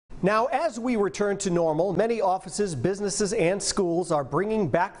Now, as we return to normal, many offices, businesses, and schools are bringing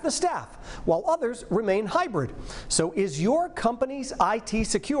back the staff, while others remain hybrid. So is your company's IT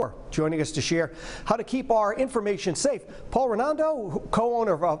secure? Joining us to share how to keep our information safe, Paul Renando,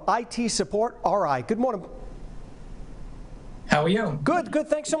 co-owner of IT Support RI. Good morning. How are you? Good, good.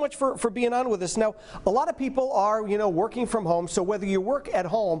 Thanks so much for being on with us. Now, a lot of people are, working from home, so whether you work at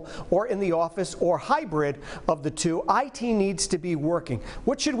home or in the office or hybrid of the two, IT needs to be working.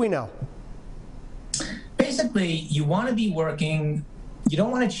 What should we know? Basically, you want to be working. You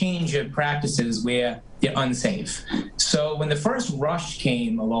don't want to change your practices where they're unsafe. So when the first rush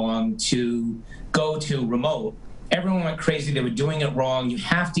came along to go to remote, everyone went crazy. They were doing it wrong. You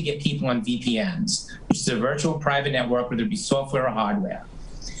have to get people on VPNs, which is a virtual private network, whether it be software or hardware.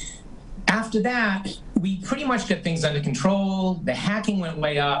 After that, we pretty much got things under control. The hacking went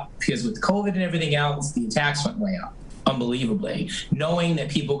way up because with COVID and everything else, the attacks went way up, unbelievably, knowing that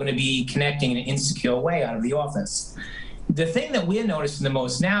people are going to be connecting in an insecure way out of the office. The thing that we're noticing the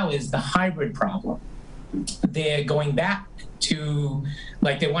most now is the hybrid problem. They're going back to,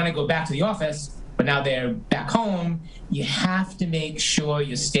 they want to go back to the office, but now they're back home. You have to make sure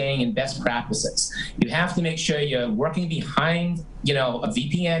you're staying in best practices. You have to make sure you're working behind, a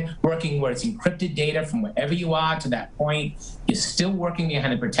VPN, working where it's encrypted data from wherever you are to that point. You're still working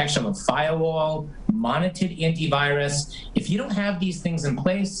behind the protection of a firewall, monitored antivirus. If you don't have these things in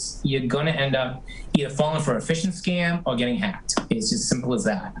place, you're going to end up either falling for a phishing scam or getting hacked. It's as simple as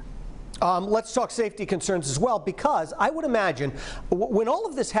that. Let's talk safety concerns as well, because I would imagine when all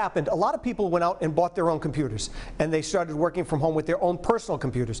of this happened, a lot of people went out and bought their own computers and they started working from home with their own personal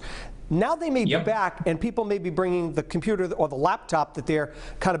computers. Now they may be back and people may be bringing the computer or the laptop that they're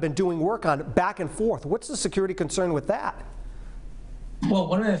kind of been doing work on back and forth. What's the security concern with that? Well,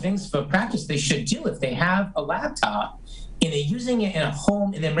 one of the things for practice they should do if they have a laptop and they're using it in a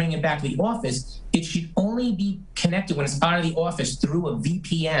home and then bringing it back to the office, it should only be connected when it's out of the office through a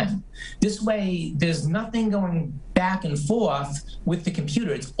VPN. This way, there's nothing going back and forth with the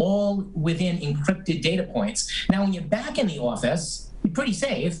computer. It's all within encrypted data points. Now, when you're back in the office, you're pretty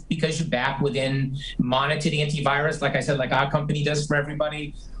safe because you're back within monitored antivirus, like I said, like our company does for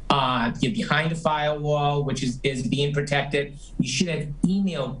everybody. You're behind a firewall, which is being protected. You should have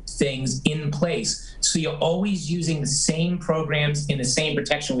email things in place. So you're always using the same programs in the same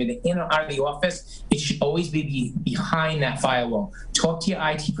protection, whether in or out of the office. It should always be behind that firewall. Talk to your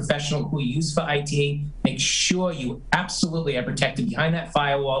IT professional who you use for IT. Make sure you absolutely are protected behind that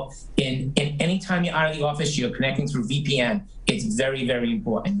firewall. And anytime you're out of the office, you're connecting through VPN. It's very, very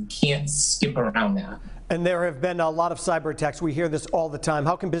important. You can't skip around that. And there have been a lot of cyber attacks. We hear this all the time.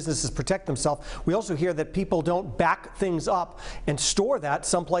 How can businesses protect themselves? We also hear that people don't back things up and store that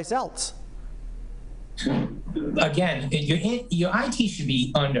someplace else. Again, your IT should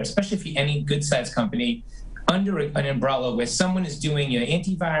be under, especially if you're any good-sized company, under an umbrella where someone is doing your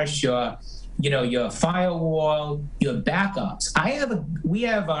antivirus, your firewall, your backups. We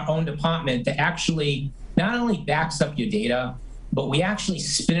have our own department that actually not only backs up your data, but we actually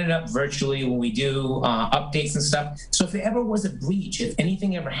spin it up virtually when we do updates and stuff. So if there ever was a breach, if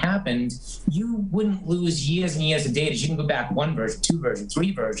anything ever happened, you wouldn't lose years and years of data. You can go back 1 version, 2 version,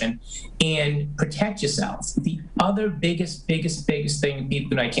 3 version, and protect yourself. The other biggest thing,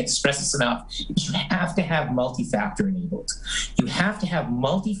 people, and I can't stress this enough, is you have to have multi-factor enabled. You have to have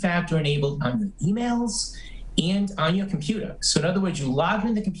multi-factor enabled on your emails and on your computer. So in other words, you log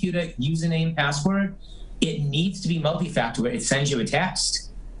into the computer, username, password, it needs to be multi-factor. It sends you a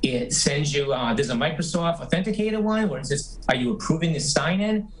text. It sends you, there's a Microsoft Authenticator one where it says, are you approving this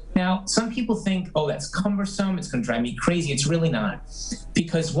sign-in? Now, some people think, oh, that's cumbersome. It's going to drive me crazy. It's really not.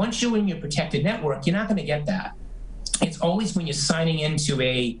 Because once you're in your protected network, you're not going to get that. It's always when you're signing into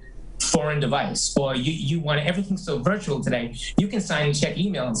a foreign device or you want everything so virtual today, you can sign and check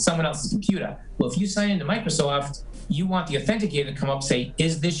email on someone else's computer. Well, if you sign into Microsoft, you want the authenticator to come up and say,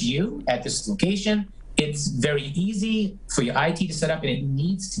 is this you at this location? It's very easy for your IT to set up, and it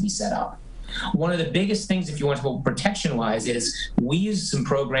needs to be set up. One of the biggest things, if you want to go protection-wise, is we use some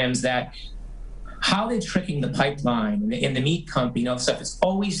programs that how they're tricking the pipeline and the meat company, stuff. It's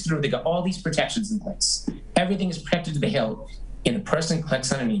always through. They got all these protections in place. Everything is protected to the hilt, and the person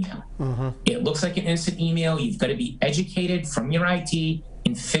clicks on an email. It looks like an instant email. You've got to be educated from your IT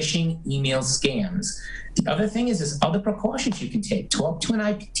in phishing email scams. The other thing is there's other precautions you can take. Talk to an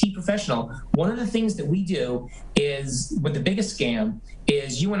IT professional. One of the things that we do is, with the biggest scam,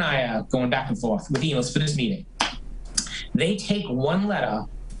 is you and I are going back and forth with emails for this meeting. They take one letter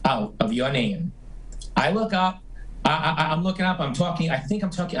out of your name. I look up, I'm looking up, I'm talking,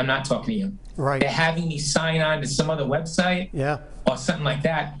 I'm not talking to you. Right. They're having me sign on to some other website or something like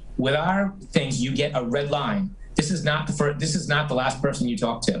that. with our things, you get a red line. This is not the last person you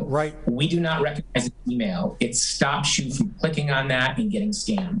talk to. Right. We do not recognize an email. It stops you from clicking on that and getting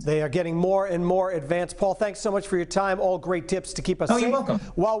scammed. They are getting more and more advanced. Paul, thanks so much for your time. All great tips to keep us safe You're welcome.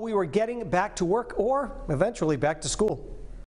 while we were getting back to work or eventually back to school.